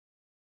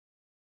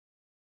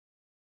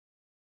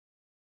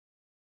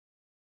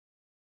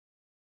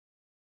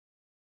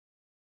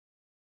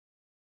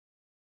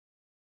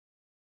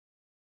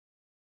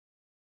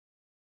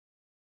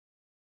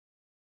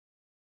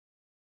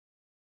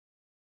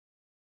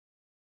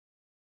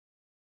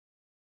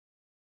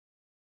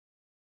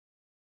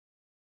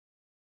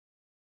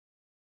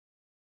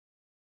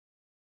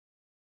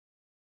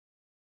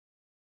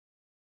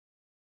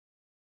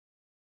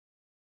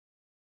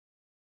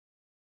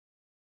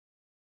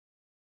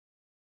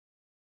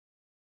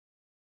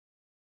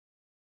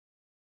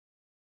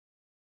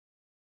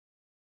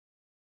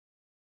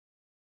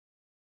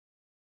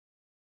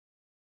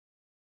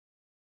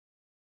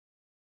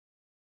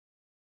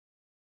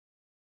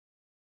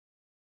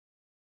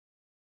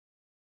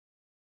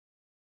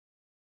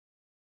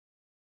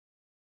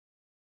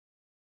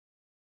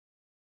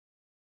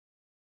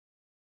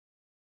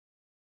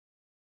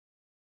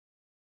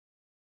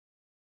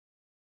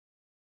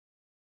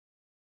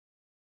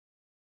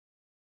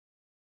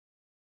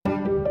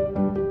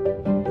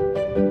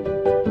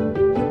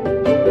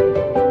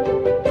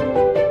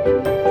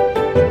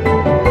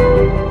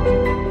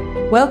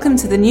Welcome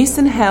to the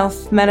Newson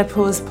Health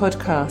Menopause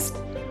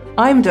podcast.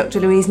 I'm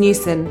Dr. Louise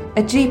Newson,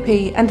 a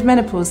GP and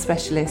menopause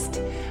specialist,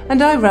 and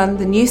I run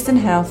the Newson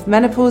Health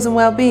Menopause and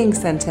Wellbeing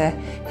Centre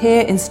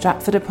here in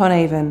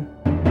Stratford-upon-Avon.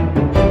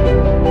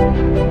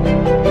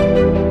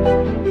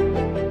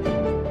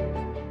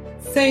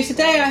 So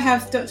today I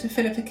have Dr.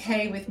 Philippa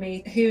Kaye with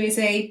me, who is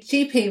a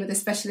GP with a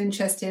special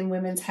interest in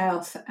women's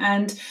health.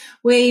 And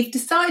we've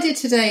decided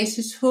today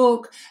to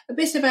talk a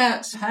bit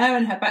about her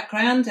and her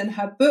background and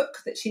her book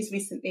that she's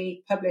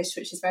recently published,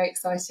 which is very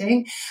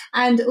exciting.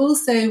 And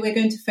also we're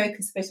going to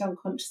focus a bit on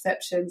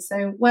contraception.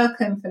 So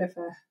welcome,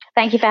 Philippa.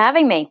 Thank you for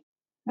having me.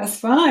 That's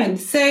fine.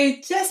 So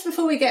just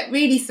before we get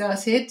really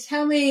started,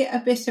 tell me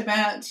a bit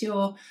about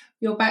your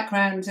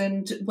background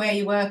and where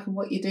you work and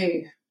what you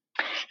do.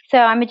 So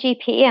I'm a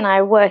GP and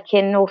I work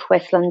in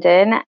Northwest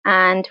London,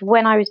 and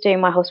when I was doing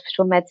my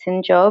hospital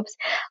medicine jobs,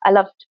 I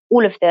loved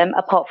all of them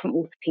apart from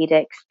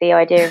orthopaedics. The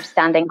idea of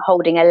standing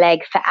holding a leg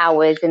for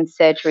hours in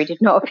surgery did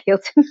not appeal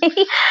to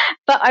me,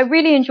 but I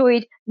really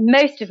enjoyed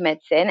most of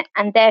medicine,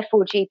 and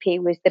therefore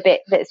GP was the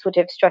bit that sort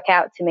of struck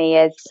out to me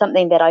as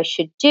something that I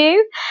should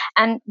do.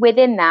 And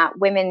within that,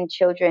 women,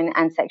 children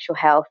and sexual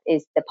health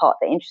is the part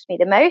that interests me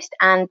the most.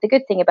 And the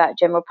good thing about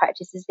general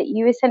practice is that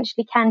you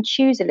essentially can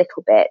choose a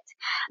little bit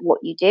what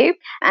you do.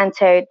 And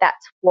so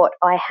that's what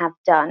I have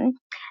done.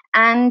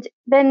 And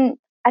then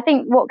I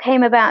think what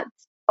came about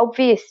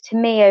obvious to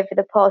me over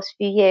the past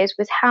few years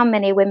was how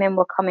many women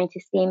were coming to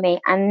see me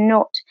and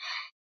not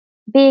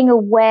being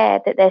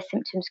aware that their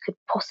symptoms could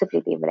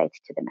possibly be related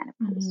to the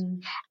menopause,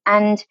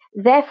 and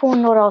therefore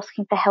not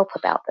asking for help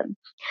about them.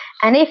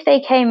 And if they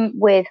came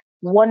with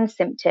one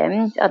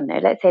symptom, I don't know,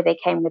 let's say they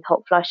came with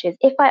hot flushes,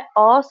 if I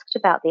asked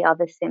about the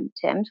other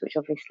symptoms, which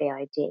obviously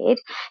I did,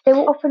 they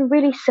were often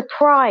really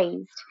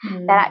surprised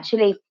that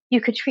actually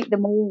you could treat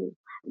them all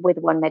with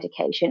one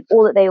medication,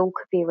 or that they all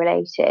could be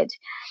related.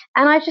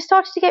 And I just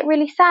started to get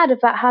really sad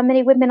about how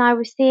many women I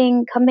was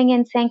seeing coming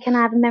in saying, can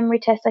I have a memory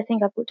test? I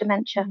think I've got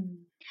dementia.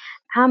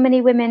 How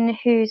many women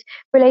whose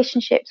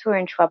relationships were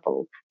in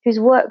trouble, whose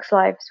work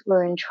lives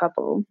were in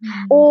trouble,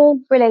 all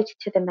related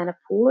to the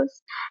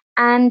menopause,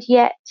 and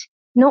yet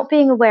not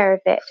being aware of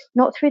it,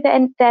 not through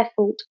their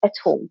fault at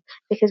all,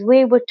 because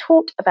we were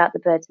taught about the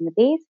birds and the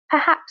bees,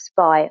 perhaps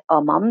by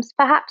our mums,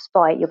 perhaps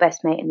by your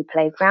best mate in the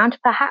playground,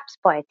 perhaps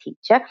by a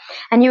teacher,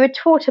 and you were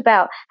taught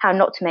about how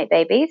not to make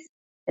babies,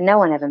 and no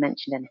one ever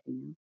mentioned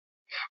anything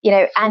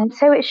else. And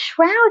so it's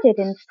shrouded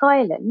in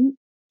silence,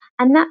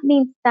 and that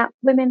means that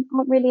women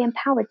aren't really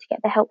empowered to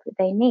get the help that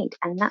they need,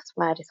 and that's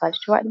why I decided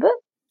to write the book.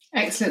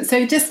 Excellent.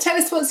 So just tell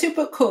us, what's your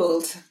book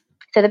called?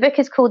 So the book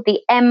is called The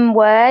M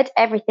Word,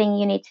 Everything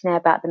You Need to Know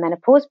About the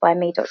Menopause, by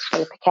me, Dr.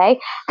 Philippa Kaye.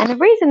 And the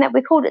reason that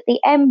we called it The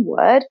M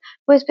Word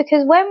was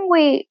because when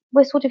we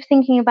were sort of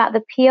thinking about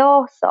the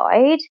PR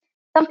side,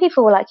 some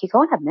people were like, you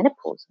can't have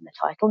menopause in the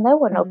title. No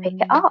one will pick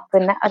it up.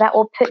 And that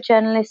will put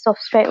journalists off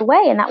straight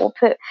away. And that will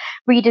put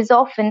readers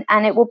off, and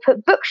it will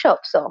put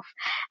bookshops off.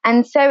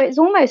 And so it's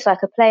almost like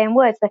a play in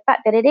words. The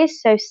fact that it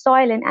is so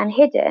silent and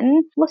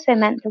hidden also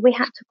meant that we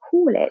had to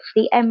call it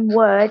The M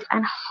Word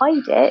and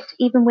hide it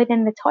even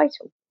within the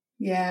title.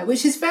 Yeah,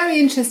 which is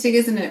very interesting,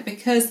 isn't it?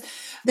 Because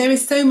there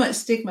is so much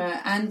stigma,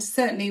 and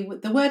certainly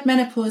the word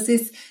menopause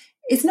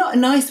it's not a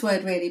nice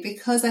word really,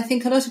 because I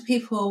think a lot of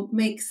people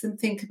makes them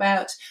think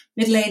about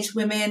middle-aged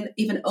women,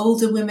 even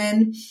older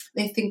women.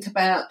 They think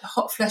about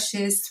hot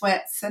flushes,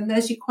 sweats, and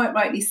as you quite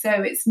rightly so,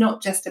 it's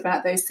not just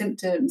about those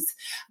symptoms.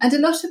 And a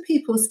lot of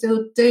people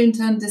still don't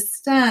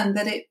understand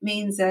that it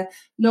means a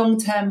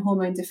long-term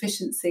hormone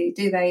deficiency,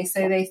 do they?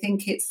 So they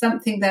think it's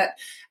something that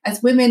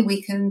as women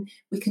we can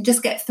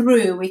just get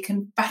through, we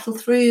can battle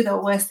through the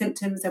worst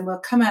symptoms and we'll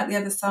come out the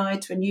other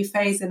side to a new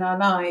phase in our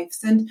lives.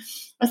 And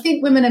I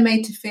think women are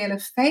made to feel a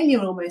failure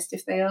almost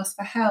if they ask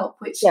for help,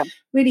 which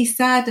really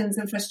saddens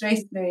and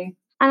frustrates me.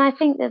 And I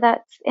think that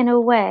that's in a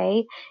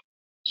way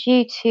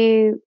due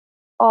to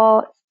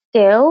our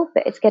still,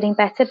 but it's getting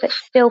better, but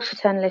still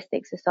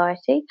paternalistic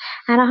society.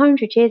 And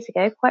 100 years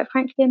ago, quite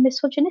frankly, a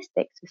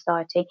misogynistic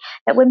society,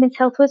 that women's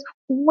health was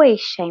always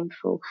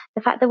shameful.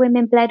 The fact that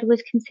women bled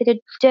was considered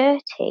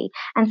dirty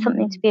and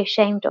something to be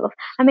ashamed of.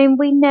 I mean,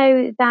 we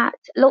know that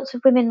lots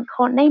of women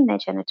can't name their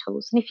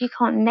genitals. And if you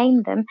can't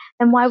name them,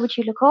 then why would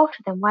you look after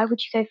them? Why would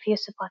you go for your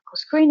cervical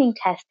screening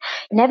test?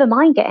 Never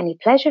mind get any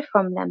pleasure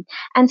from them.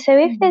 And so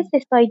if there's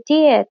this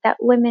idea that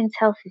women's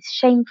health is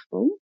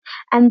shameful,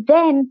 and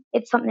then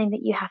it's something that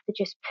you have to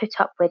just put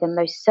up with and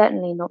most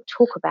certainly not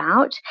talk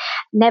about,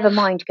 never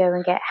mind go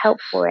and get help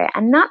for it.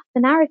 And that's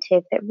the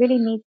narrative that really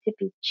needs to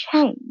be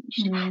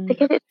changed,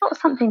 because it's not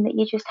something that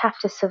you just have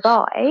to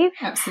survive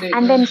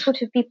and then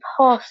sort of be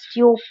past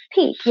your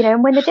peak.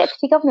 And when the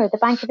Deputy Governor of the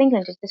Bank of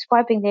England is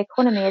describing the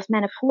economy as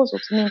menopausal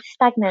to mean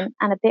stagnant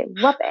and a bit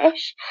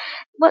rubbish,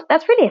 well,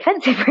 that's really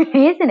offensive,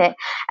 really, isn't it?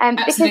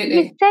 Because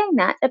he's saying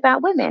that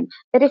about women,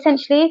 that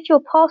essentially if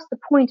you're past the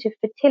point of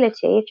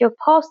fertility, if you're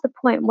past past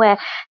the point where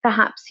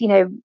perhaps,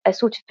 a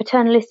sort of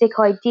paternalistic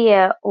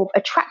idea of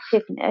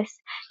attractiveness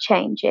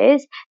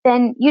changes,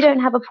 then you don't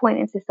have a point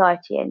in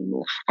society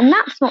anymore. And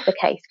that's not the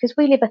case, because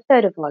we live a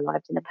third of our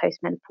lives in a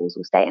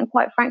postmenopausal state. And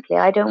quite frankly,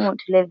 I don't want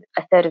to live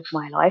a third of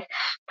my life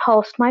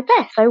past my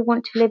best. I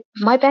want to live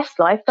my best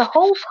life the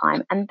whole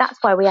time. And that's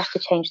why we have to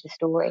change the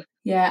story.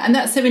 Yeah, and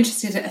that's so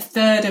interesting, a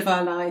third of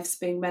our lives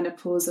being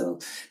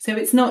menopausal. So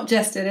it's not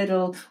just a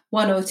little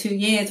 1 or 2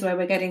 years where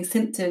we're getting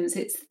symptoms,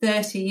 it's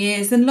 30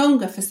 years and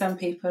longer for some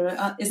people,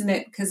 isn't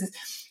it? Because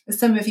as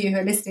some of you who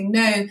are listening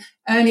know,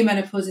 early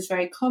menopause is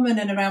very common,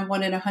 and around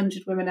 1 in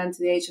 100 women under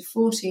the age of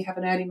 40 have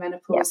an early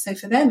menopause. Yep. So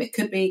for them, it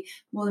could be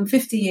more than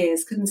 50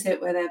 years, couldn't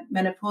it, where they're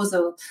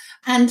menopausal.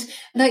 And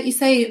like you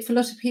say, for a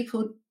lot of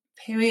people,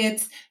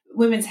 periods,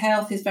 women's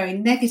health is very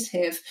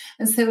negative.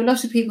 And so a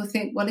lot of people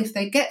think, well, if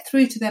they get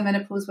through to their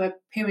menopause where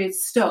periods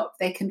stop,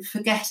 they can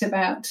forget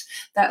about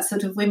that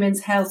sort of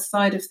women's health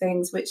side of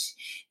things, which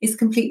is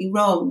completely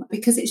wrong,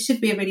 because it should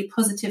be a really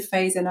positive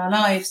phase in our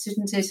lives,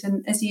 shouldn't it?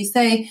 And as you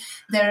say,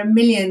 there are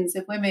millions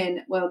of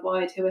women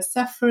worldwide who are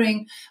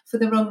suffering for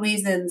the wrong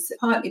reasons,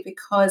 partly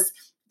because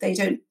they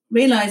don't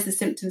realise the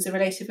symptoms are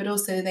related, but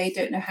also they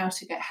don't know how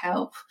to get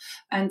help.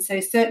 And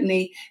so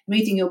certainly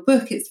reading your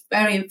book, it's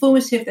very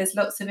informative. There's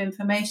lots of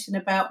information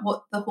about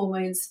what the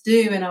hormones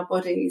do in our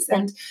bodies. Yeah.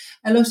 And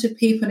a lot of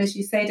people, as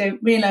you say,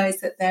 don't realise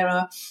that there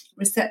are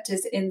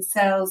receptors in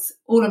cells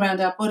all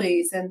around our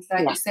bodies. And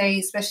like you say,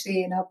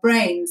 especially in our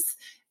brains,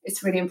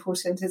 it's really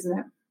important, isn't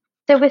it?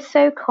 So we're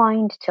so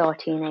kind to our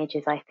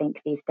teenagers, I think,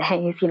 these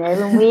days,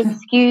 and we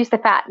excuse the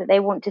fact that they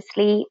want to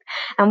sleep,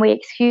 and we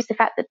excuse the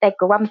fact that they're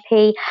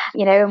grumpy,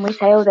 and we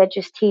say, oh, they're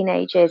just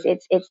teenagers,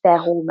 it's their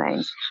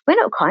hormones.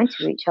 We're not kind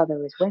to each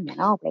other as women,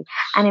 are we?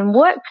 And in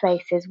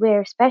workplaces,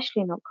 we're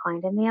especially not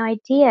kind. And the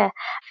idea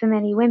for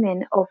many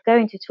women of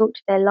going to talk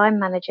to their line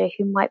manager,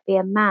 who might be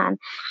a man,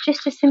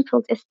 just as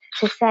simple as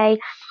to say,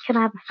 can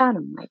I have a fan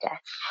on my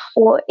desk?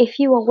 Or if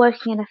you are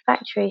working in a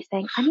factory,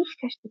 saying, I need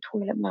to go to the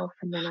toilet more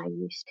often than I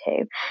used to.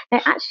 Now,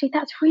 actually,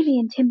 that's really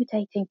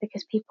intimidating,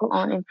 because people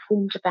aren't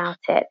informed about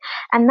it.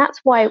 And that's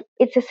why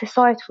it's a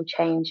societal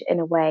change in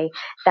a way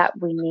that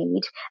we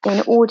need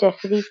in order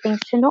for these things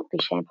to not be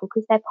shameful,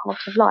 because they're part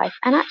of life.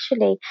 And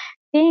actually,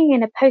 being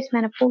in a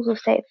postmenopausal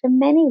state for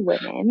many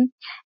women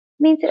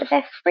means that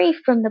they're free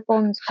from the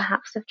bonds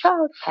perhaps of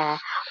childcare,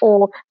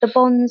 or the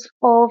bonds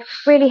of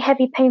really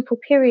heavy, painful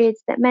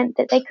periods that meant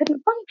that they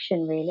couldn't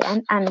function really.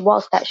 And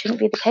whilst that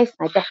shouldn't be the case,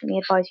 and I definitely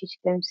advise you to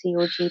go and see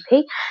your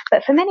GP,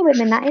 but for many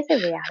women that is a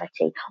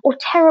reality. Or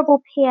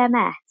terrible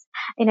PMS.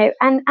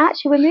 And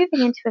actually we're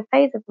moving into a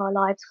phase of our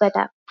lives where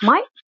that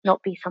might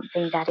not be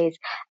something that is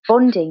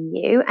bonding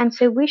you. And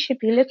so we should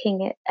be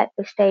looking at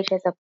the stage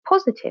as a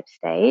positive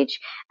stage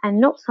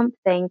and not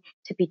something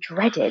to be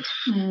dreaded.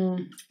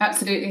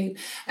 Absolutely.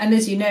 And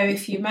as you know,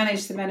 if you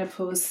manage the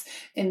menopause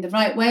in the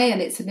right way,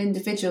 and it's an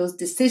individual's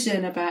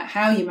decision about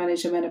how you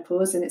manage your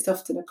menopause, and it's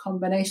often a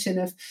combination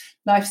of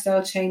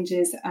lifestyle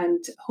changes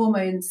and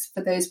hormones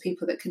for those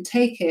people that can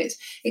take it,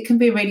 it can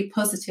be a really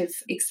positive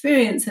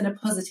experience and a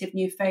positive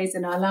new phase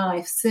in our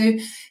life. So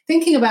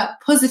thinking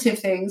about positive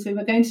things, we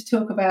were going to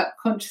talk about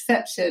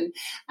contraception,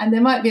 and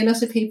there might be a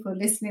lot of people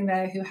listening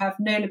there who have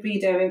no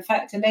libido. In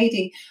fact, a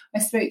lady I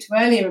spoke to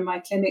earlier in my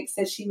clinic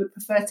said she would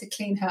prefer to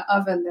clean her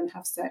oven than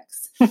have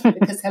sex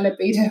because her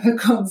libido had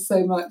gone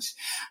so much,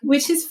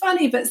 which is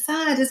funny but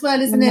sad as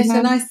well, isn't it?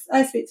 And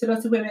I speak to a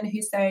lot of women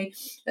who say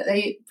that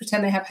they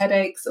pretend they have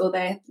headaches, or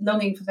they're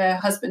longing for their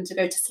husband to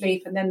go to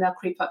sleep, and then they'll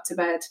creep up to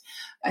bed.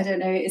 I don't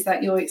know, is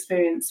that your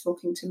experience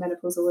talking to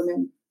menopausal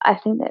women? I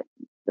think that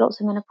lots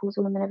of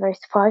menopausal women are very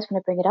surprised when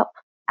I bring it up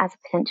as a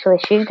potential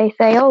issue. They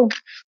say, oh,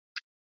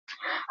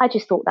 I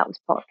just thought that was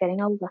part of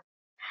getting older.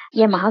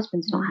 Yeah, my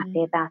husband's not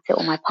happy about it,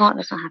 or my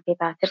partner's not happy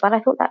about it, but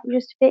I thought that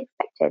was just to be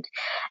expected.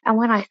 And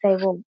when I say,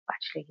 well,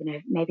 actually,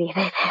 maybe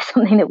there's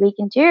something that we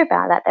can do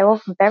about that, they're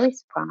often very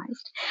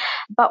surprised.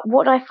 But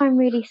what I find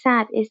really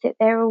sad is that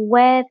they're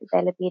aware that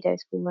their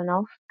libido's fallen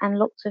off, and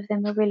lots of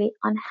them are really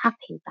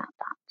unhappy about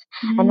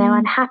that. And they're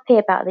unhappy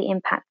about the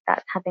impact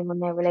that's having on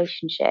their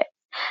relationship.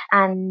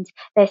 And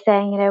they're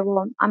saying,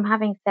 well, I'm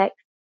having sex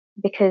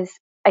because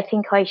I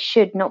think I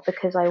should, not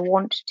because I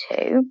want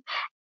to.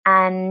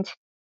 And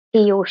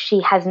he or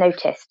she has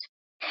noticed.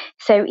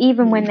 So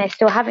even when they're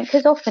still having,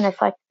 because often a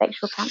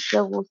psychosexual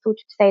counsellor will sort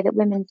of say that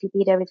women's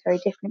libido is very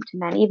different to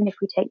men, even if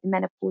we take the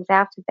menopause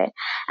out of it.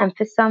 And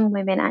for some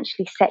women,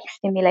 actually sex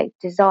stimulates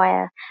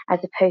desire as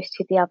opposed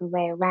to the other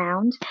way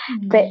around.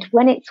 But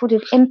when it's sort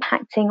of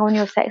impacting on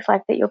your sex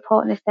life, that your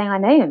partner's saying, I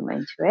know you're not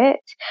into it,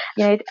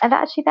 and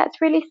actually that's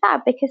really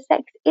sad, because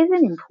sex is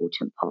an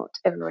important part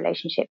of a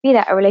relationship, be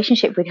that a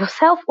relationship with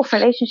yourself or a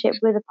relationship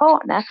with a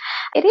partner.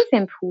 It is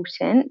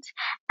important,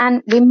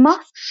 and we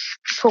must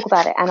talk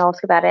about it and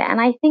ask about it.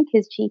 And I think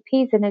as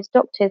GPs and as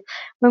doctors,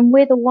 when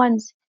we're the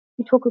ones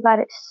who talk about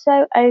it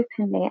so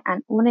openly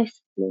and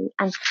honestly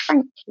and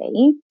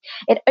frankly,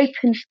 it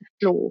opens the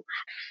floor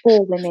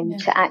for women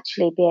to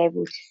actually be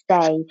able to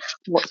say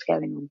what's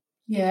going on.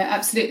 Yeah,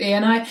 absolutely.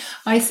 And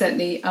I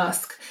certainly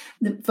ask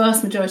the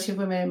vast majority of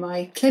women in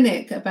my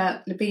clinic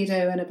about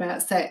libido and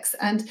about sex.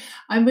 And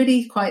I'm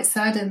really quite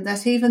saddened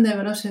that even though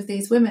a lot of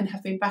these women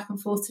have been back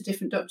and forth to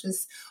different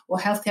doctors or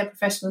healthcare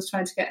professionals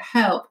trying to get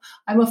help,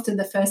 I'm often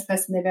the first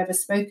person they've ever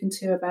spoken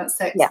to about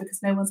sex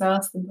because no one's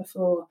asked them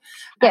before.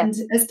 Yeah. And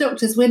as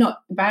doctors, we're not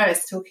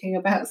embarrassed talking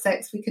about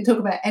sex. We can talk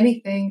about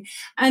anything.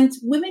 And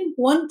women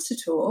want to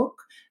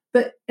talk,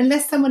 but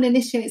unless someone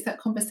initiates that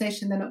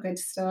conversation, they're not going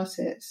to start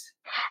it.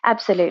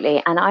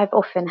 Absolutely. And I've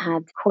often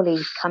had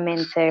colleagues come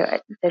in. So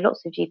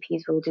lots of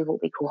GPs will do what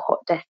we call hot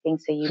desking.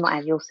 So you might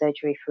have your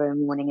surgery for a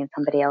morning and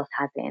somebody else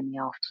has it in the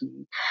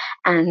afternoon.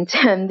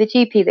 And the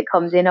GP that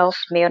comes in after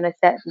me on a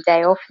certain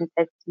day often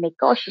says to me,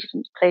 gosh, you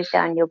didn't close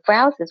down your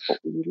browsers. What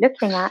were you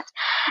looking at?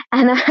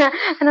 And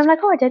I'm like,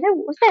 oh, I don't know,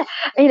 what was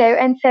there?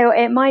 And so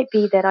it might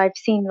be that I've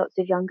seen lots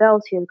of young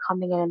girls who are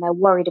coming in and they're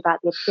worried about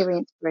the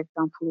appearance, for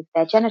example, of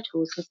their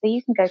genitals. And so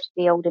you can go to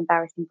the Old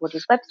Embarrassing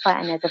Bodies website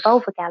and there's a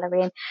vulva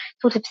gallery and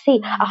sort of see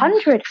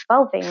 100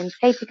 vulvae and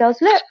say to girls,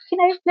 look,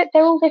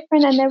 they're all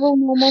different and they're all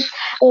normal.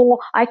 Or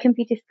I can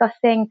be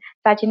discussing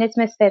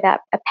vaginismus, so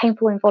that a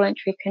painful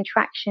involuntary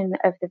contraction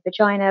of the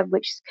vagina,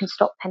 which can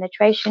stop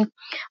penetration,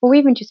 or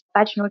even just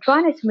vaginal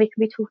dryness. And we can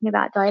be talking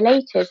about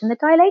dilators. And the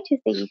dilators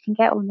that you can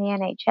get on the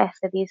NHS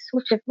are these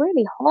sort of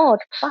really hard,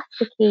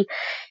 plasticky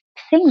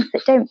things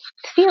that don't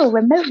feel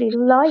remotely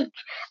like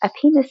a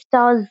penis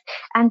does,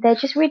 and they're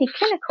just really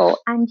clinical.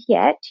 And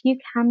yet you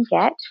can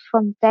get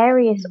from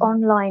various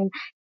online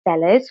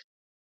sellers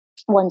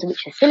ones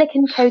which are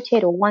silicone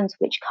coated or ones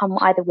which come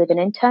either with an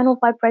internal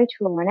vibrator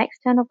or an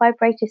external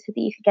vibrator, so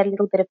that you can get a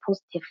little bit of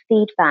positive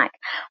feedback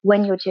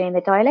when you're doing the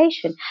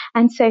dilation.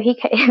 And so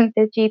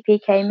the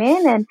GP came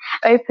in and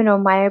open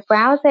on my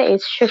browser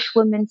is Shush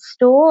Women's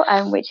Store,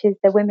 which is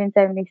the women's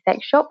only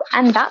sex shop.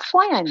 And that's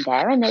why I'm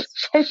there. And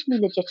it's totally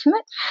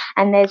legitimate.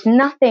 And there's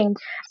nothing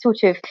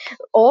sort of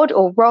odd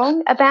or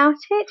wrong about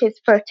it.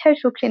 It's for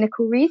total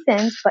clinical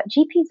reasons, but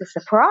GPs are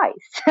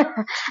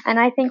surprised. And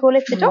I think, well,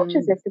 if the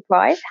doctors are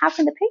surprised, how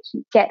can the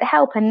patient get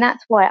help? And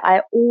that's why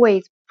I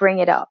always bring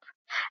it up.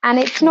 And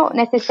it's not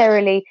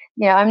necessarily,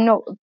 I'm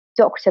not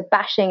doctor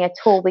bashing at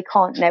all. We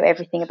can't know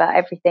everything about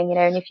everything,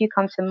 and if you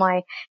come to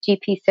my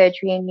GP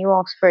surgery and you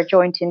ask for a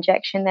joint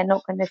injection, they're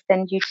not going to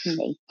send you to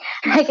me.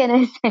 They're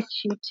going to send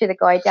you to the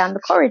guy down the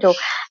corridor,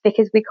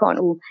 because we can't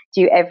all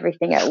do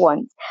everything at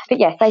once. But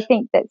yes, I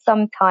think that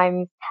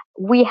sometimes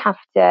we have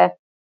to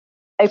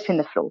open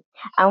the floor.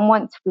 And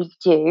once we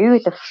do,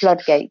 the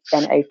floodgates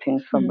then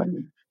open from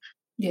women.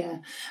 Yeah,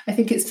 I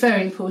think it's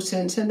very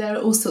important. And there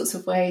are all sorts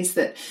of ways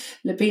that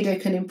libido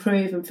can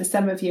improve. And for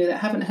some of you that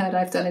haven't heard,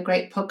 I've done a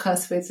great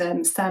podcast with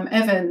Sam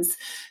Evans,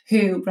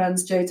 who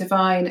runs Joe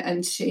Divine,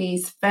 and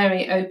she's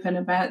very open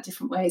about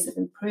different ways of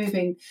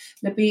improving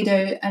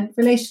libido and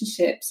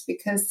relationships,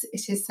 because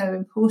it is so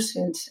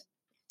important.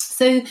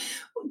 So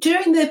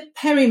during the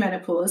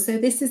perimenopause, so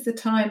this is the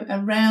time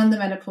around the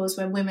menopause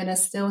when women are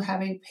still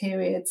having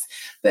periods,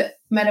 but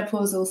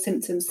menopausal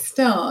symptoms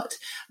start.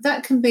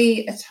 That can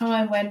be a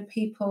time when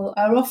people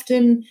are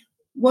often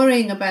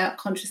worrying about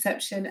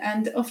contraception,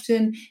 and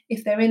often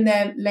if they're in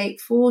their late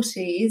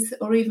 40s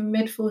or even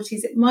mid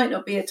 40s, it might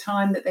not be a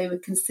time that they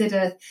would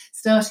consider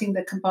starting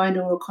the combined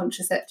oral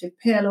contraceptive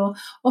pill. Or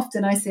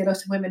often I see a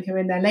lot of women who are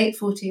in their late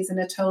 40s and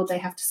are told they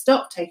have to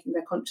stop taking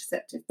their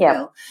contraceptive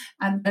pill.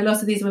 And a lot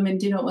of these women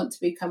do not want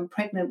to become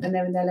pregnant when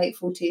they're in their late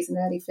 40s and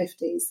early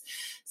 50s.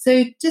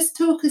 So just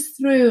talk us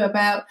through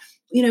about,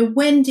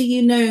 when do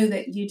you know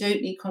that you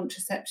don't need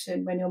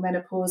contraception when you're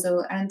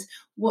menopausal, and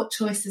what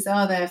choices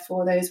are there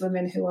for those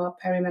women who are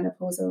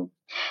perimenopausal?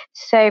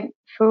 So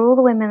for all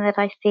the women that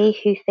I see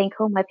who think,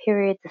 oh, my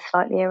periods are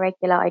slightly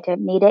irregular, I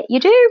don't need it, you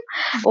do.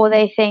 Or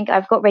they think,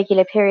 I've got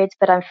regular periods,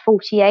 but I'm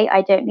 48,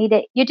 I don't need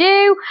it, you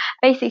do.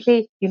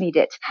 Basically, you need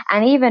it.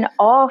 And even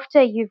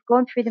after you've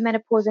gone through the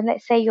menopause, and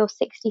let's say you're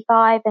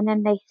 65, and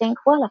then they think,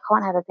 well, I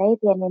can't have a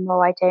baby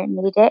anymore, I don't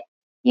need it.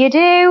 You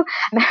do,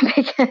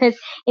 because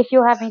if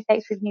you're having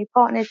sex with new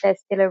partners, there's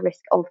still a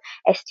risk of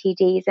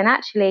STDs. And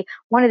actually,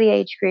 one of the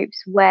age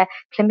groups where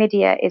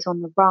chlamydia is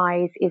on the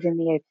rise is in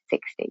the over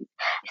 60s.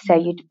 So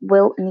you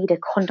will need a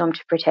condom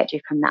to protect you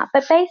from that.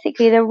 But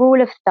basically, the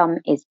rule of thumb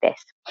is this.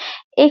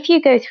 If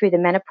you go through the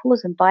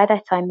menopause, and by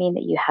that I mean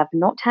that you have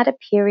not had a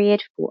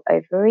period for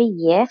over a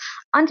year,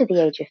 under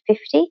the age of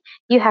 50,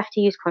 you have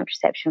to use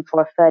contraception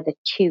for a further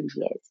 2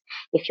 years.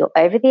 If you're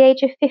over the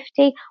age of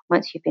 50,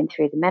 once you've been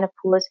through the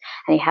menopause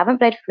and you haven't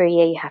bled for a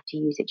year, you have to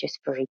use it just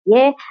for a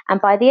year.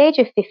 And by the age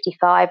of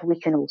 55, we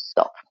can all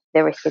stop.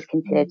 The risk is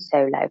considered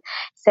so low.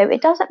 So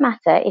it doesn't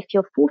matter if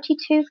you're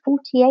 42,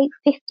 48,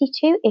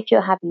 52, if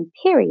you're having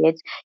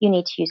periods, you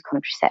need to use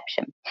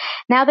contraception.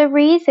 Now, the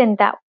reason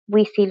that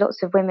we see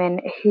lots of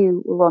women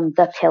who are on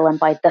the pill, and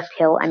by the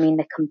pill, I mean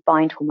the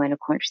combined hormonal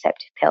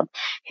contraceptive pill,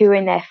 who are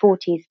in their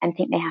 40s and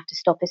think they have to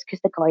stop, is because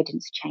the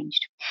guidance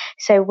changed.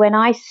 So when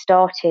I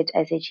started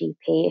as a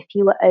GP, if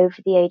you were over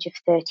the age of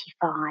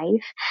 35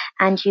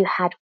 and you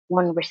had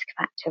one risk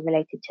factor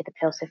related to the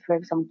pill. So, for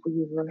example,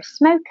 you were a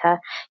smoker,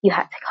 you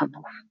had to come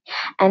off.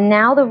 And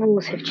now the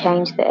rules have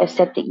changed that have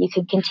said that you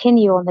can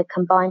continue on the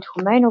combined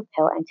hormonal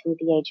pill until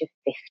the age of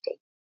 50.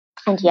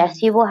 And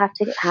yes, you will have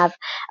to have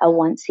a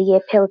once-a-year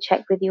pill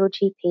check with your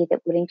GP that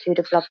will include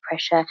a blood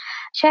pressure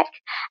check.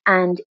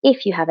 And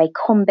if you have a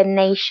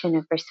combination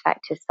of risk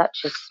factors such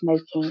as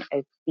smoking,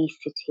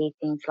 obesity,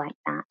 things like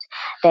that,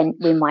 then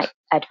we might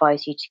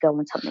advise you to go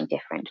on something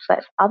different.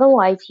 But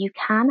otherwise, you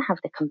can have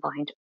the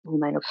combined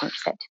hormonal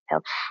contraceptive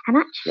pill. And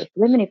actually,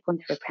 for women who've gone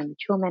through a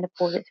premature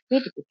menopause, it's a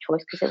really good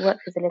choice because it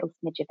works as a little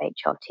smidge of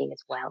HRT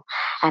as well,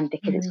 and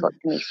because it's got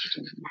some estrogen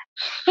in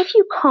there. If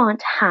you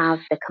can't have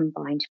the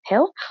combined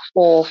pill,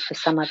 or for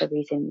some other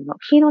reason you're not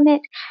keen on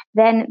it,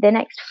 then the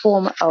next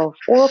form of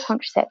oral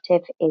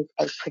contraceptive is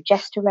a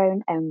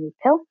progesterone-only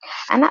pill.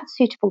 And that's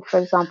suitable, for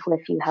example,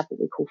 if you have what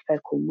we call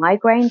focal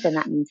migraines, and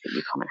that means that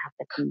you can't have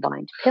the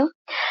combined pill.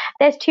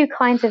 There's two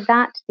kinds of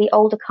that. The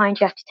older kind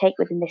you have to take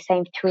within the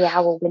same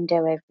 3-hour window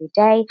every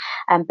day,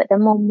 but the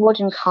more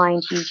modern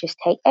kind you just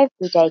take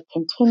every day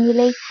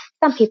continually.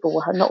 Some people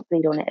will not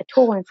bleed on it at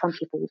all, and some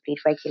people will bleed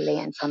regularly,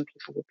 and some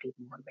people will bleed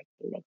more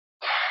regularly.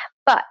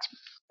 But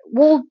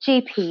all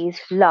GPs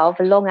love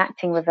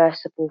long-acting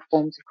reversible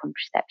forms of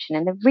contraception.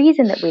 And the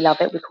reason that we love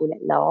it, we call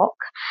it LARC,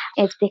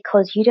 is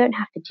because you don't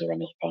have to do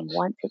anything.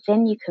 Once it's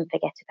in, you can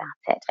forget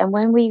about it. And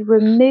when we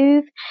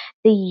remove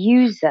the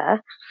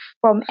user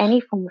from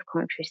any form of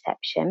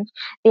contraception,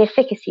 the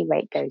efficacy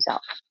rate goes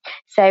up.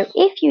 So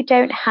if you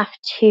don't have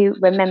to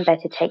remember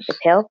to take the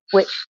pill,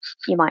 which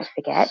you might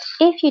forget,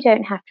 if you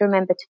don't have to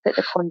remember to put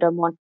the condom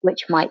on,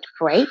 which might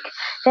break,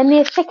 then the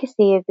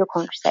efficacy of your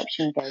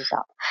contraception goes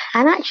up.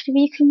 And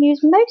actually, you can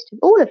use most of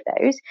all of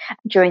those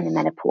during the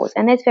menopause.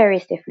 And there's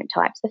various different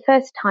types. The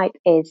first type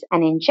is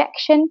an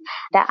injection.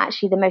 That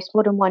actually, the most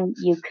modern one,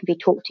 you can be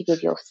taught to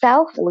give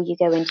yourself, or you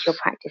go into your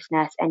practice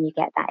nurse and you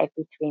get that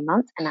every 3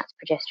 months, and that's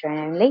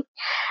progesterone only.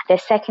 The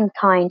second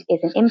kind is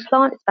an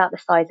implant. It's about the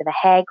size of a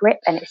hair grip,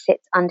 and it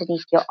sits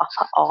underneath your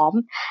upper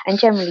arm. And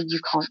generally,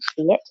 you can't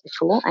see it at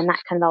all, and that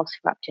can last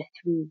for up to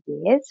 3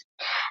 years.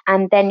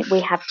 And then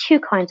we have two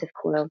kinds of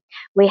coil.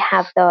 We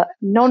have the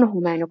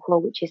non-hormonal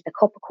coil, which is the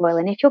copper coil.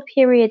 And if your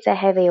periods are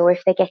heavy, or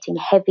if they're getting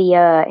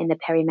heavier in the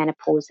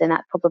perimenopause, then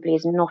that probably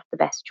is not the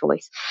best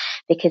choice,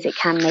 because it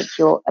can make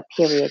your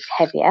periods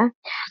heavier.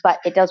 But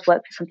it does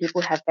work for some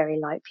people who have very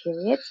light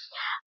periods.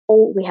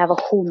 Or we have a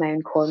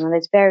hormone coil. Now,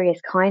 there's various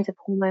kinds of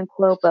hormone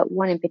coil, but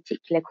one in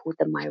particular called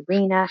the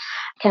Mirena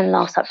can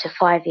last up to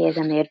 5 years.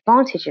 And the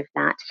advantage of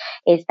that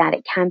is that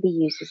it can be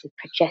used as a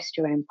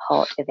progesterone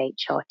part of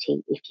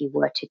HRT if you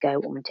were to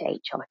go onto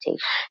HRT.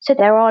 So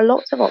there are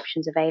lots of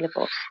options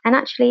available. And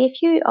actually,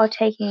 if you are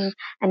taking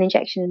an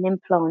injection, an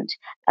implant,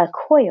 a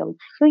coil,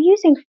 you're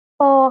using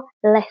far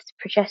less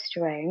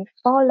progesterone,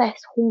 far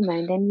less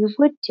hormone than you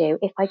would do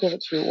if I give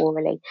it to you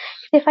orally.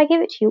 Because if I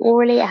give it to you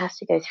orally, it has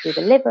to go through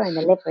the liver, and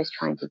the liver is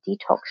trying to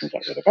detox and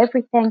get rid of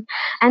everything.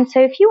 And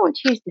so if you want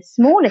to use the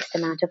smallest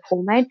amount of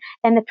hormone,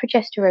 then the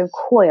progesterone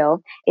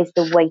coil is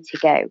the way to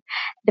go.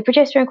 The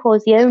progesterone coil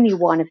is the only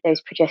one of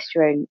those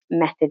progesterone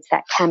methods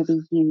that can be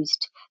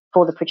used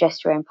for the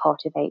progesterone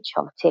part of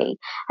HRT.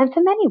 And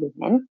for many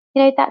women,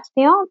 that's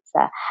the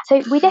answer.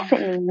 So we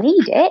definitely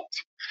need it.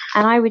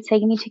 And I would say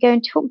you need to go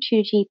and talk to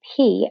your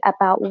GP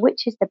about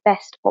which is the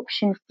best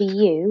option for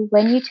you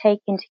when you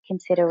take into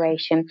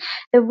consideration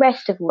the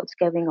rest of what's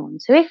going on.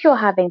 So if you're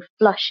having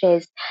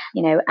flushes,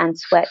 and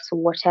sweats or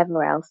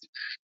whatever else,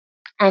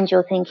 and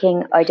you're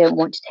thinking, I don't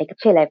want to take a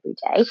pill every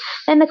day,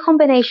 then the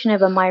combination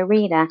of a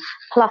Mirena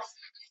plus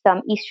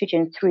some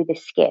estrogen through the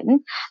skin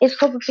is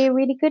probably a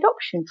really good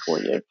option for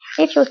you.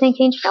 If you're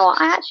thinking,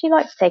 I actually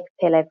like to take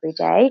a pill every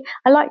day,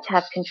 I like to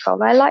have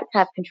control, I like to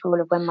have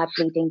control of when my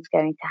bleeding's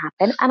going to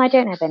happen, and I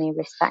don't have any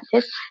risk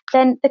factors,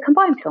 then the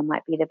combined pill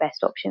might be the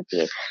best option for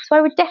you. So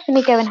I would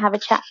definitely go and have a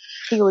chat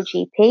to your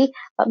GP,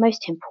 but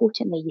most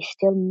importantly, you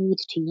still need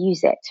to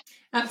use it.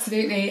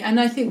 Absolutely. And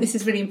I think this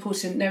is really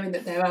important, knowing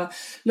that there are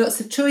lots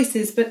of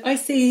choices. But I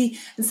see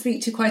and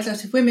speak to quite a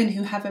lot of women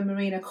who have a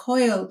Mirena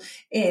coil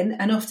in,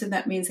 and often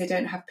that means they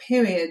don't have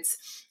periods.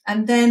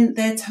 And then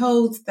they're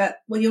told that,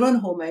 well, you're on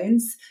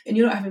hormones and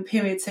you're not having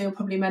periods, so you're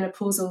probably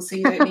menopausal, so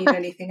you don't need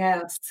anything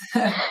else.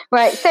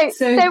 Right.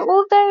 So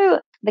although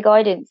the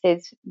guidance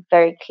is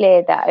very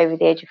clear that over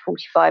the age of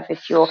 45,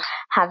 if you're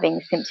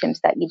having symptoms,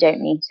 that you don't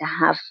need to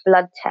have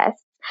blood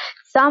tests,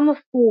 some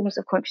forms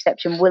of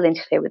contraception will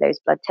interfere with those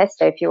blood tests.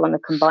 So if you're on the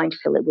combined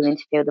pill, it will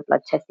interfere with the blood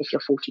test if you're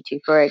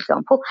 42, for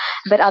example,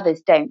 but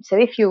others don't. So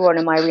if you're on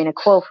a Mirena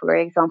coil, for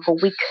example,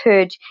 we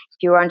could, if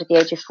you're under the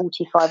age of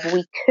 45,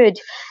 we could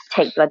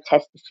take blood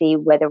tests to see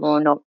whether or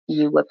not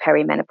you were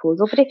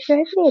perimenopausal. But if you're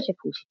over the age of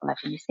 45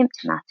 and you're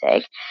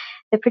symptomatic,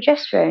 the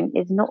progesterone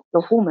is not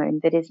the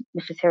hormone that is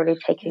necessarily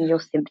taking your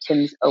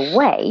symptoms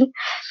away.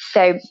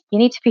 So you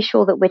need to be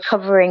sure that we're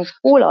covering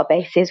all our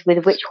bases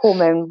with which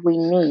hormone we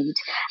need.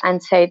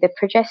 And so the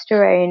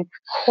progesterone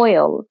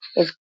coil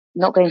is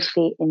not going to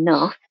be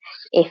enough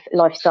if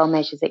lifestyle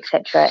measures,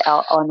 etc.,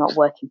 are not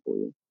working for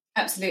you.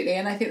 Absolutely.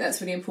 And I think that's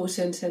really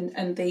important.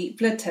 And the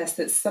blood test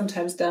that's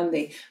sometimes done,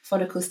 the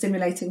follicle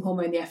stimulating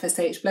hormone, the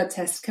FSH blood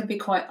test, can be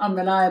quite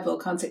unreliable,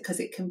 can't it? Because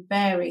it can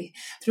vary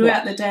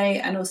throughout the day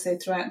and also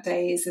throughout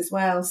days as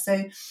well.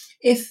 So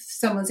if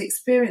someone's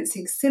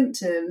experiencing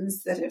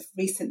symptoms that have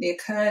recently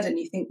occurred and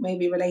you think may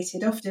be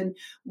related, often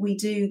we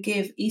do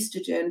give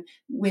estrogen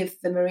with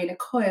the Mirena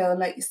coil,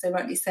 like you so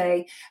rightly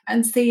say,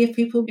 and see if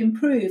people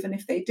improve. And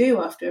if they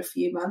do after a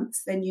few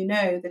months, then you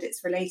know that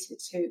it's related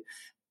to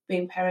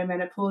being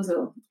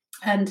perimenopausal.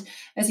 And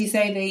as you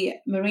say,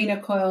 the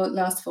Mirena coil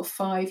lasts for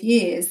 5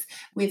 years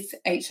with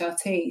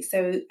HRT.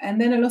 So,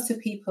 and then a lot of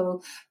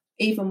people,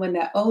 even when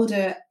they're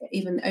older,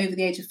 even over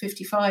the age of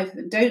 55,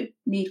 and don't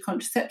need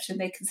contraception,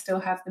 they can still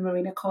have the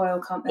Mirena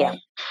coil, can't they? Yeah.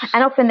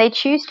 And often they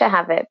choose to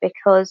have it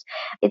because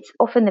it's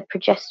often the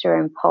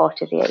progesterone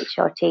part of the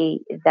HRT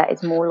that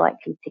is more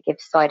likely to give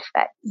side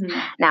effects.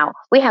 Now,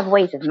 we have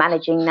ways of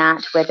managing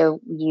that, whether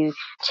you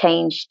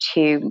change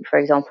to, for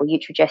example,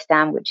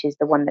 Utrogestan, which is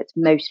the one that's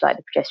most like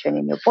the progesterone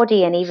in your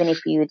body. And even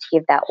if you were to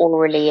give that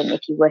orally, and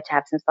if you were to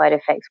have some side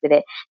effects with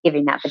it,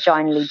 giving that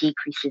vaginally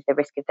decreases the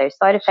risk of those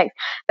side effects.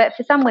 But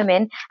for some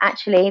women,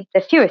 actually,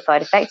 the fewer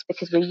side effects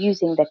because we're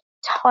using the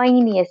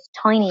tiniest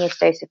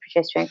dose of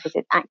progesterone because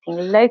it's acting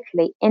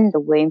locally in the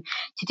womb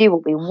to do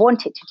what we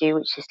want it to do,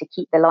 which is to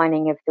keep the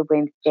lining of the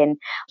womb thin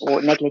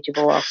or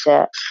negligible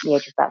after the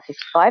age of about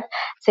 55.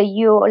 So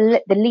you're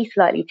the least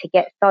likely to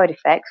get side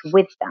effects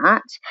with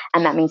that,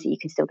 and that means that you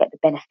can still get the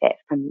benefit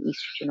from the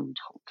estrogen on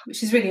top.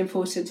 Which is really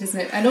important, isn't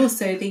it? And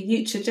also the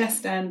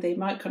Utrogestan, the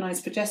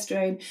micronized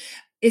progesterone,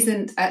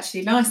 isn't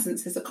actually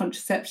licensed as a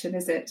contraception,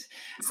 is it?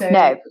 So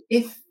no.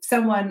 If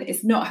someone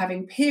is not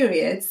having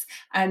periods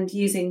and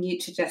using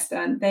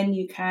Utrogestan, then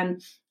you can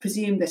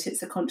presume that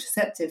it's a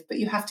contraceptive, but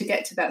you have to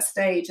get to that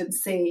stage and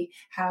see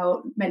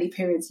how many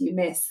periods you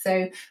miss.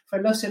 So for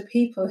a lot of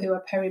people who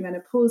are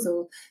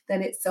perimenopausal,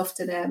 then it's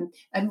often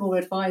a more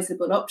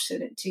advisable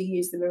option to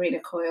use the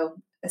Mirena coil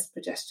as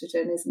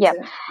progesterone, isn't it?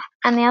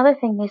 And the other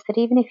thing is that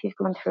even if you've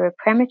gone through a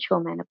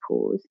premature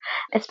menopause,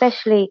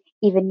 especially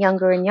even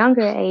younger and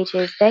younger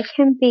ages, there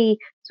can be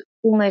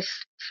almost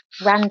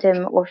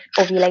random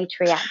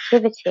ovulatory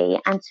activity,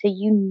 and so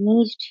you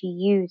need to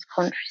use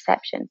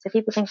contraception. So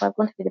people think, well, I've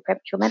gone through the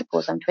premature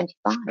menopause, I'm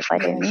 25, I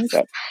don't need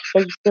it.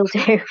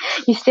 Yeah,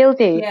 you still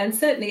do. Yeah, and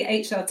certainly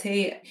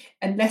HRT,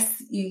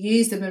 unless you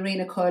use the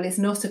Mirena coil, is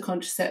not a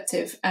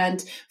contraceptive.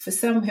 And for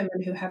some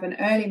women who have an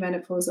early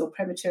menopause or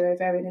premature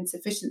ovarian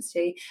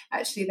insufficiency,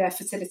 actually their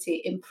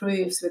fertility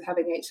improves with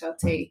having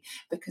HRT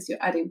because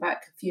you're adding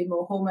back a few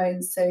more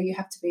hormones. So you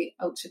have to be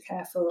ultra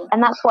careful.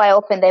 And that's why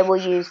often they will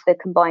use the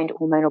combined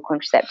hormonal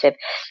contraceptive,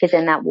 because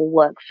then that will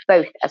work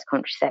both as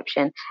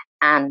contraception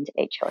and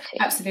HRT.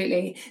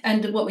 Absolutely.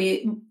 And what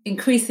we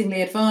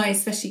increasingly advise,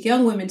 especially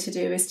young women, to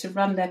do is to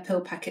run their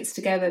pill packets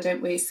together,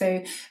 don't we?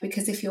 So,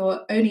 because if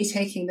you're only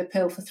taking the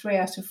pill for 3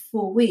 out of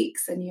 4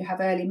 weeks and you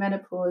have early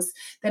menopause,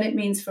 then it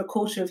means for a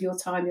quarter of your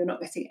time you're not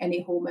getting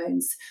any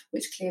hormones,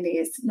 which clearly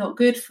is not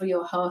good for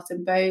your heart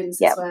and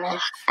bones as well.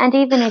 And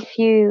even if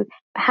you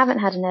haven't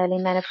had an early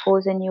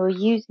menopause and you're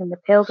using the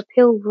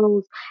pill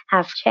rules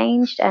have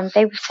changed, and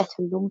they were set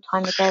a long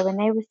time ago, and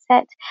they were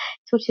set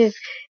sort of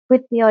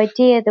with the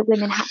idea that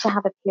women had to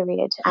have a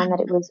period and that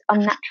it was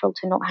unnatural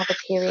to not have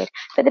a period.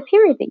 But the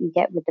period that you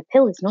get with the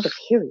pill is not a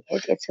period,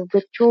 it's a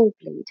withdrawal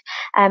bleed.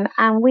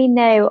 And we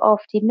know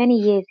after many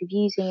years of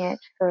using it,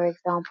 for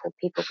example,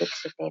 people with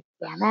severe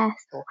PMS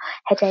or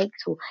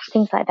headaches or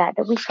things like that,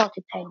 that we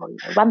started saying, well,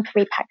 run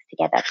 3 packs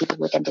together, people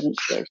with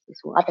endometriosis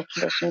or other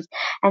conditions.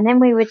 And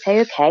then we would say,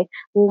 okay,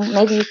 well,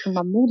 maybe you can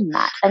run more than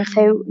that. And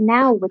so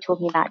now we're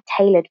talking about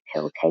tailored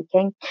pill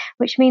taking,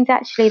 which means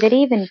actually that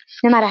even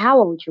no matter how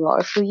old you are,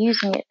 if you're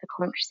using it for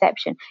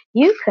contraception,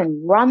 you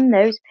can run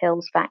those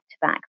pills back to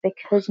back,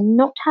 because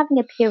not having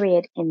a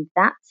period in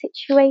that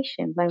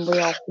situation when we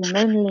are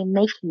hormonally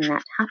making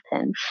that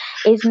happen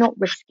is not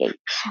risky.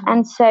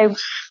 And so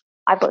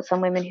I've got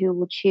some women who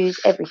will choose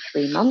every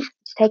 3 months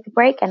to take a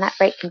break, and that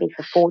break can be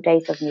for 4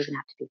 days, doesn't even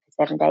have to be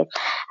for 7 days.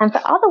 And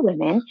for other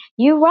women,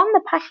 you run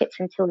the packets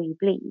until you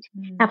bleed.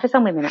 Now, for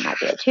some women, it might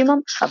be at 2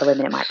 months, other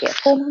women, it might be at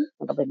 4 months,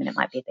 other women, it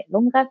might be a bit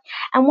longer.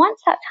 And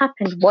once that's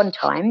happened one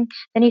time,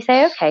 then you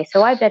say, okay,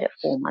 so I bled at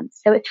 4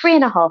 months. So at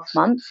 3.5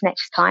 months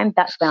next time,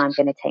 that's when I'm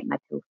going to take my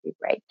pill-free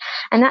break.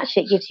 And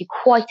actually, it gives you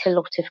quite a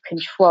lot of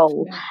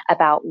control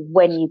about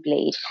when you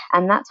bleed.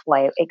 And that's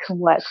why it can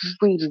work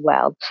really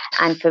well.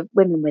 And for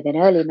women with an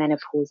early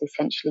menopause,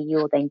 essentially,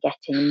 you're then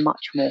getting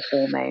much more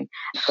hormone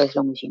for as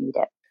long as you need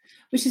it.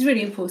 Which is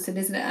really important,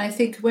 isn't it? I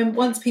think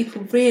once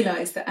people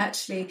realise that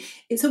actually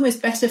it's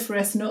almost better for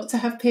us not to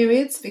have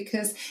periods,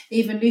 because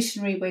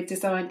evolutionarily we're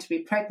designed to be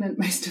pregnant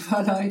most of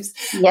our lives.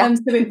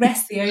 So it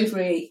rests the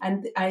ovary.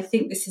 And I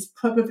think this is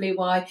probably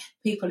why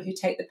people who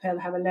take the pill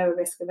have a lower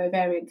risk of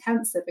ovarian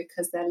cancer,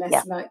 because they're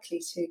less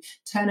likely to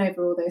turn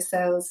over all those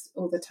cells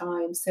all the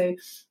time. So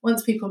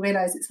once people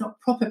realise it's not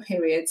proper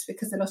periods,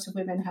 because a lot of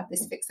women have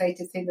this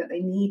fixated thing that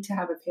they need to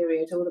have a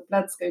period, or the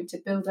blood's going to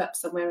build up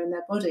somewhere in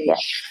their body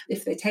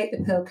if they take the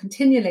the pill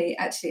continually,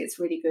 actually it's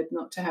really good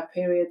not to have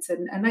periods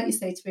and like you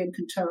say, to be in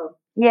control.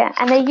 Yeah,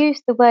 and they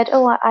use the word,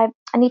 I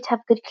need to have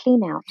a good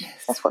clean out.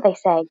 Yes. That's what they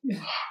say.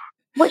 Yeah.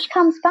 Which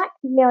comes back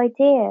to the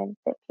idea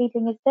that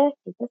bleeding is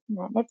dirty,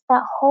 doesn't it? It's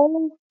that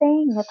whole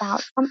thing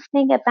about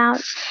something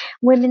about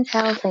women's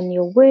health and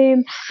your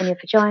womb and your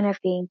vagina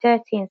being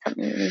dirty and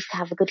something that needs to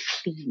have a good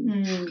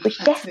clean, which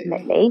absolutely.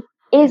 Definitely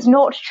is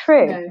not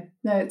true.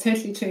 No,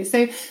 totally true.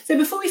 So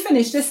before we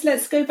finish, just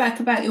let's go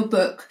back about your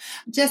book.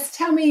 Just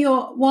tell me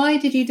why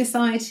did you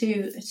decide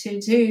to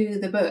do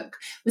the book?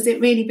 Was it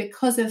really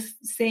because of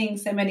seeing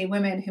so many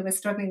women who were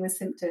struggling with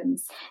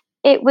symptoms?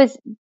 It was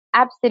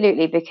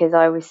absolutely because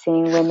I was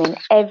seeing women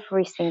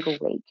every single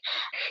week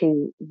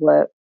who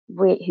are,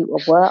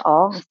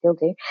 and still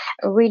do,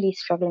 are really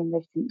struggling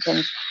with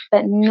symptoms,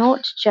 but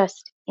not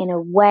just in a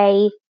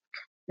way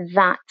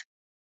that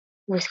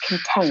was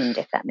contained,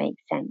 if that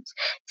makes sense.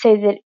 So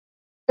that,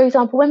 for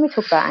example, when we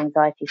talk about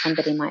anxiety,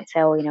 somebody might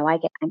say, I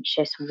get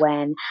anxious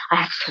when I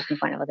have to talk in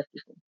front of other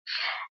people.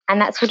 And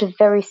that's sort of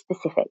very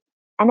specific.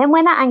 And then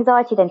when that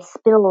anxiety then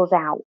spills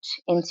out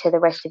into the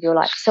rest of your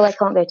life, so I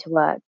can't go to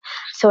work,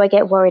 so I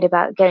get worried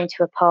about going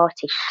to a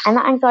party, and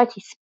that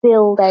anxiety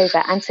spilled over.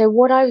 And so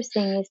what I was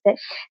seeing is that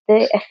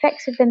the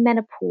effects of the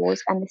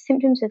menopause and the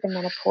symptoms of the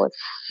menopause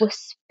were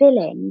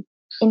spilling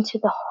into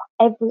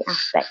every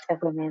aspect of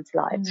women's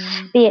lives,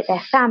 be it their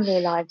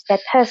family lives, their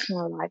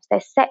personal lives,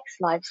 their sex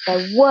lives,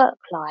 their work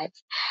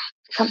lives.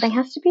 Something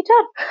has to be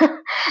done.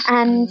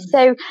 And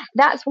so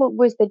that's what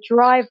was the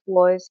drive,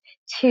 was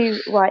to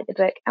write the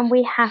book. And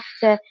we have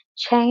to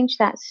change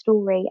that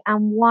story.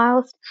 And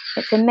whilst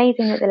it's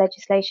amazing that the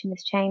legislation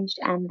has changed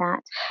and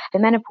that the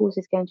menopause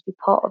is going to be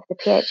part of the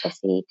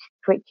PHSE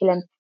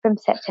curriculum from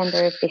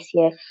September of this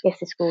year, if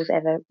the schools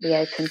ever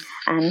reopen.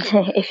 And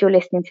if you're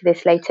listening to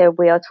this later,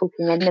 we are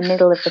talking in the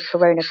middle of the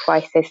corona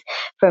crisis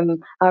from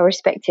our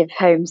respective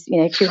homes,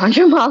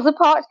 200 miles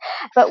apart.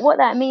 But what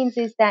that means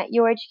is that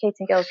you're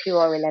educating girls who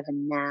are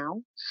 11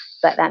 now,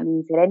 but that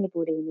means that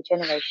anybody in the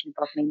generation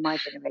above me, my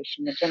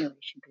generation, the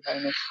generation below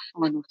me,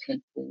 are not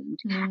informed.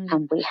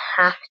 And we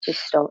have to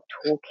start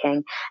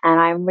talking. And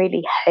I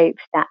really hope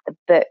that the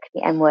book,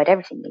 the M Word,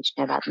 Everything You Need to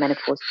Know About the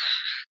Menopause,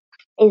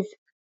 is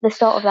the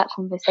start of that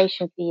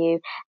conversation for you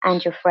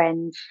and your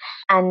friends,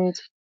 and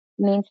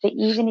means that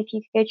even if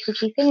you could go to a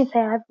GP and say,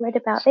 I've read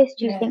about this,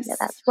 do you think that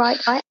that's right?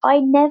 I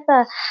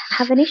never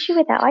have an issue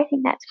with that. I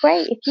think that's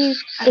great.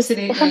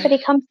 If somebody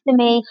comes to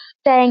me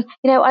saying,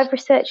 I've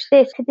researched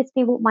this, could this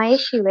be what my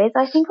issue is?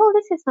 I think,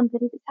 this is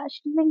somebody that's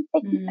actually really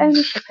taking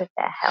ownership of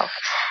their health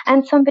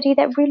and somebody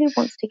that really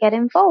wants to get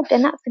involved,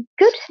 and that's a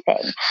good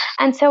thing.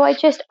 And so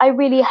I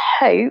really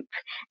hope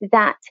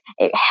that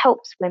it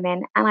helps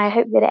women, and I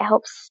hope that it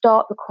helps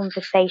start the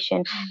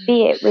conversation,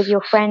 be it with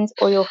your friends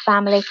or your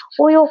family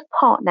or your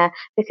partner,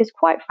 because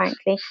quite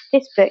frankly,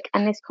 this book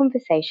and this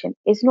conversation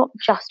is not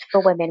just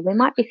for women. We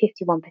might be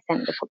 51%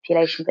 of the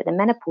population, but the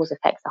menopause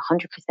affects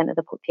 100% of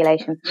the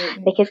population.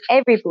 Absolutely. Because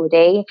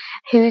everybody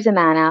who's a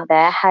man out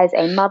there has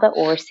a mother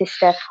or a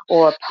sister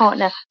or a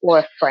partner or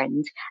a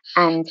friend,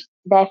 and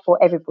therefore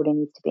everybody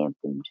needs to be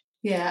informed.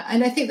 Yeah,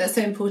 and I think that's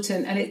so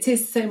important, and it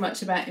is so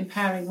much about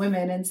empowering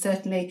women, and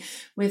certainly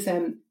with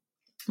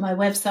my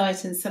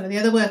website and some of the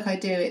other work I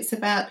do, it's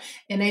about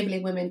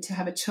enabling women to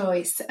have a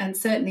choice. And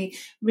certainly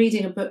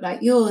reading a book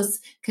like yours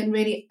can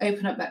really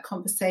open up that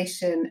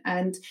conversation.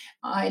 And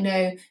I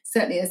know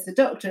certainly as the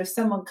doctor, if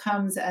someone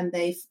comes and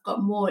they've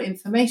got more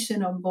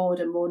information on board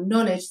and more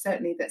knowledge,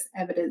 certainly that's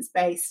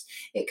evidence-based,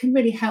 it can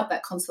really help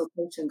that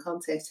consultation,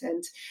 can't it?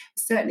 And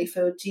certainly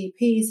for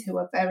GPs who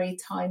are very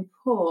time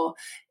poor,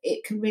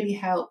 it can really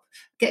help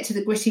get to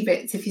the gritty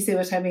bits, if you see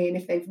what I mean.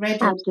 If they've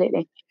read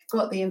Absolutely.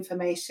 got the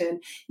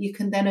information, you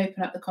can then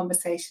open up the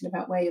conversation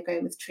about where you're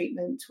going with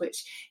treatment,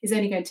 which is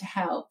only going to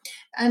help.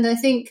 And I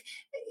think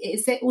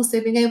it's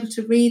also being able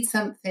to read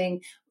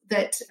something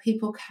that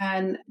people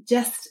can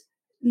just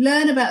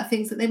learn about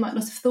things that they might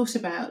not have thought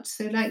about.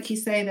 So like you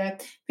say, they're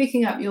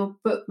picking up your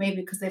book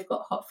maybe because they've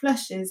got hot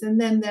flushes, and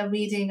then they're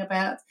reading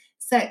about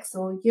sex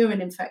or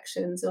urine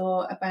infections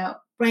or about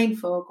brain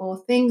fog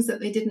or things that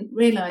they didn't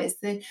realise.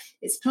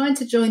 It's trying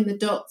to join the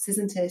dots,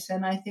 isn't it?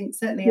 And I think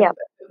certainly a book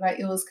like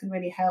yours can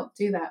really help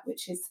do that,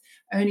 which is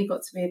only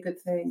got to be a good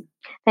thing.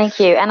 Thank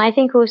you. And I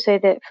think also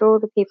that for all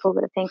the people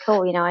that think,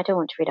 I don't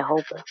want to read a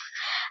whole book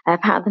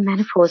about the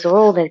menopause,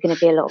 or there's going to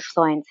be a lot of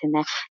science in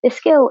there. The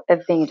skill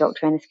of being a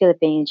doctor and the skill of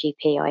being a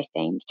GP, I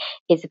think,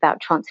 is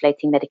about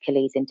translating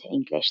medicalese into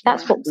English.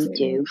 That's what we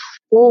do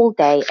all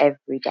day,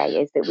 every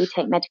day, is that we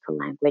take medical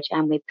language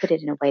and we put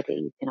it in a way that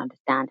you can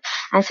understand.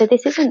 And so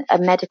this isn't a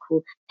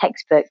medical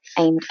textbook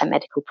aimed at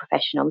medical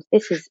professionals.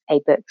 This is a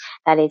book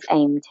that is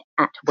aimed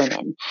at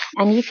women.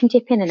 And you can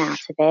dip in and out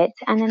of it.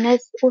 And then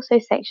there's also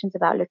sections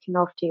about looking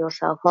after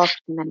yourself after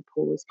the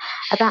menopause,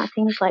 about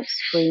things like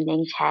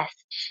screening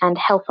tests and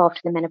health health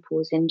after the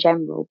menopause in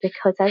general,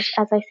 because as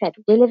I said,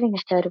 we're living a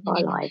third of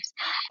our lives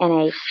in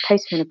a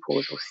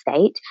postmenopausal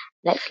state.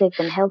 Let's live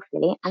them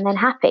healthily and then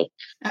happy.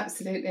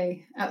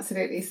 Absolutely.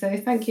 So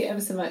thank you ever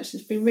so much.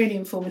 It's been really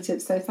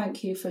informative. So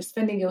thank you for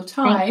spending your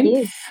time. Thank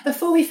you.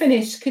 Before we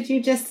finish, could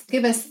you just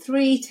give us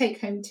 3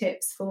 take-home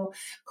tips for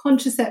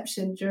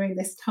contraception during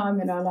this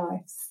time in our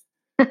lives?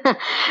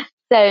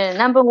 So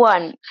number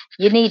 1,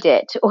 you need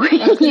it, or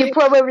you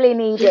probably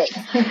need it.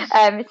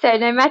 So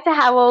no matter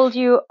how old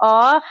you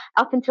are,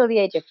 up until the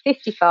age of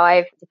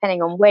 55,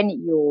 depending on when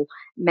your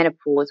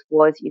menopause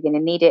was, you're going to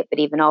need it. But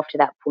even after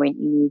that point,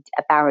 you need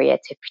a barrier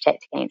to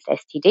protect against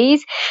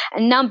STDs.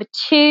 And number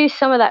 2,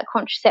 some of that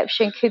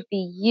contraception could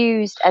be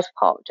used as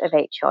part of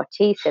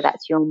HRT. So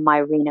that's your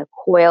Mirena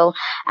coil,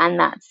 and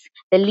that's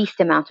the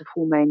least amount of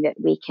hormone that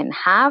we can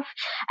have.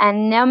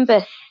 And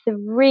number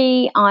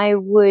 3, I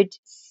would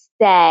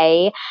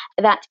say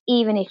that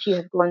even if you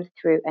have gone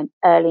through an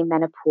early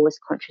menopause,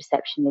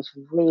 contraception is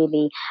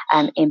really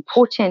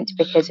important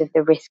because of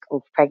the risk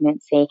of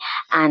pregnancy.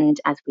 And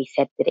as we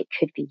said, that it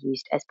could be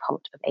used as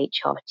part of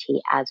HRT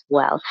as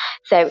well.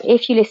 So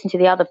if you listen to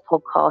the other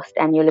podcast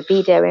and your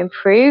libido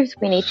improves,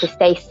 we need to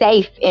stay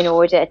safe in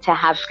order to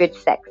have good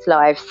sex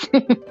lives.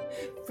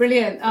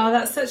 Brilliant. Oh,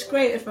 that's such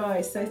great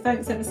advice. So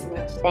thanks ever so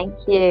much. Thank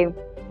you.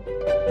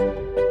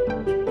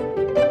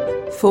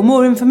 For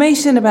more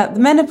information about the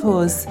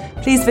menopause,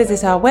 please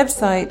visit our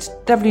website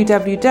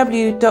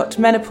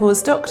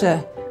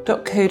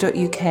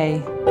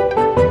www.menopausedoctor.co.uk.